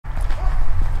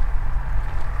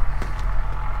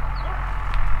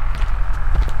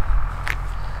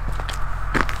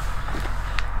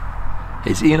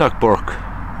Is Enoch Burke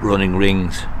running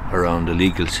rings around the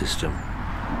legal system?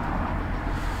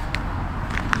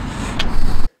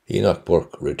 Enoch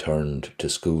Burke returned to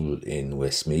school in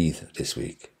Westmeath this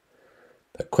week.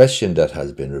 A question that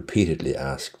has been repeatedly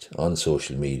asked on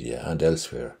social media and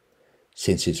elsewhere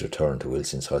since his return to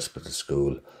Wilson's Hospital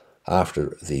School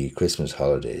after the Christmas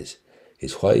holidays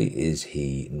is, why is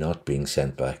he not being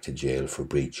sent back to jail for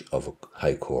breach of a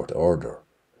High Court order?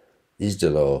 Is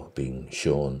the law being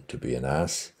shown to be an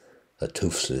ass, a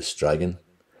toothless dragon?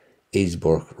 Is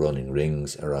Burke running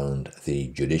rings around the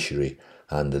judiciary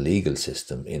and the legal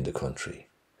system in the country?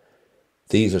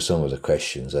 These are some of the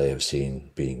questions I have seen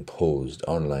being posed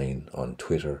online on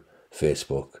Twitter,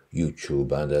 Facebook,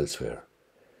 YouTube and elsewhere.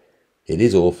 It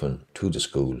is open to the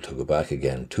school to go back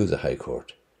again to the High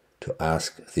Court to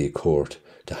ask the court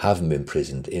to have him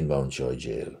imprisoned in Mountjoy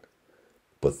Jail,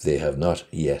 but they have not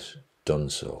yet done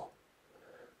so.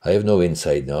 I have no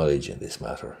inside knowledge in this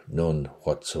matter, none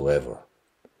whatsoever.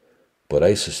 But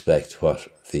I suspect what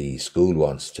the school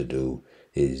wants to do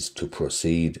is to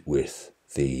proceed with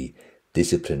the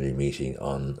disciplinary meeting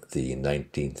on the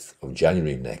 19th of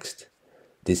January next.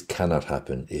 This cannot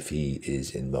happen if he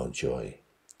is in Mountjoy,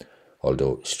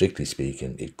 although strictly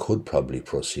speaking it could probably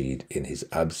proceed in his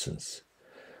absence.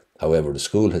 However, the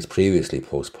school has previously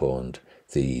postponed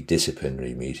the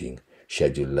disciplinary meeting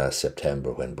scheduled last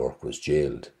September when Burke was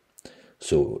jailed.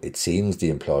 So it seems the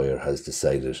employer has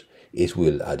decided it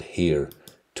will adhere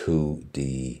to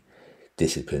the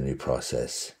disciplinary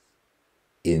process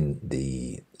in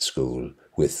the school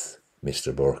with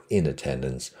Mr. Burke in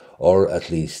attendance, or at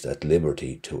least at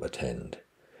liberty to attend.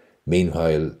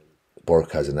 Meanwhile,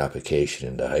 Burke has an application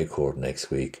in the High Court next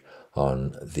week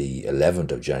on the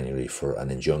 11th of January for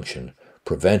an injunction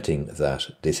preventing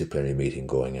that disciplinary meeting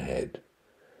going ahead.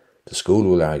 The school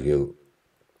will argue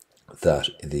that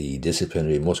the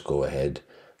disciplinary must go ahead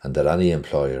and that any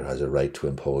employer has a right to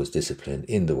impose discipline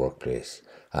in the workplace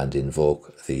and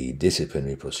invoke the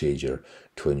disciplinary procedure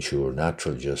to ensure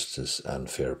natural justice and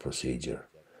fair procedure.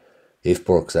 If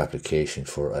Burke's application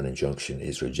for an injunction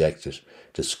is rejected,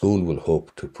 the school will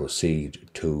hope to proceed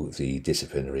to the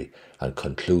disciplinary and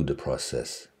conclude the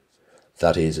process.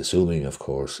 That is assuming, of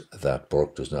course, that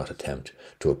Burke does not attempt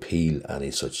to appeal any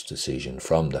such decision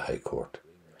from the High Court.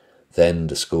 Then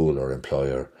the school or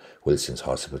employer, Wilson's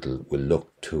Hospital, will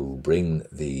look to bring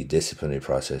the disciplinary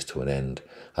process to an end,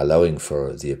 allowing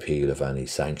for the appeal of any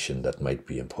sanction that might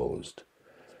be imposed.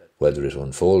 Whether it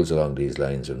unfolds along these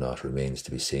lines or not remains to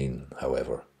be seen,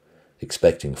 however.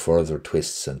 Expecting further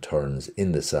twists and turns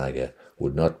in the saga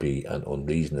would not be an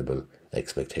unreasonable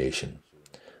expectation.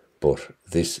 But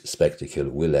this spectacle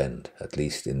will end, at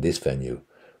least in this venue,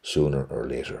 sooner or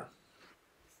later.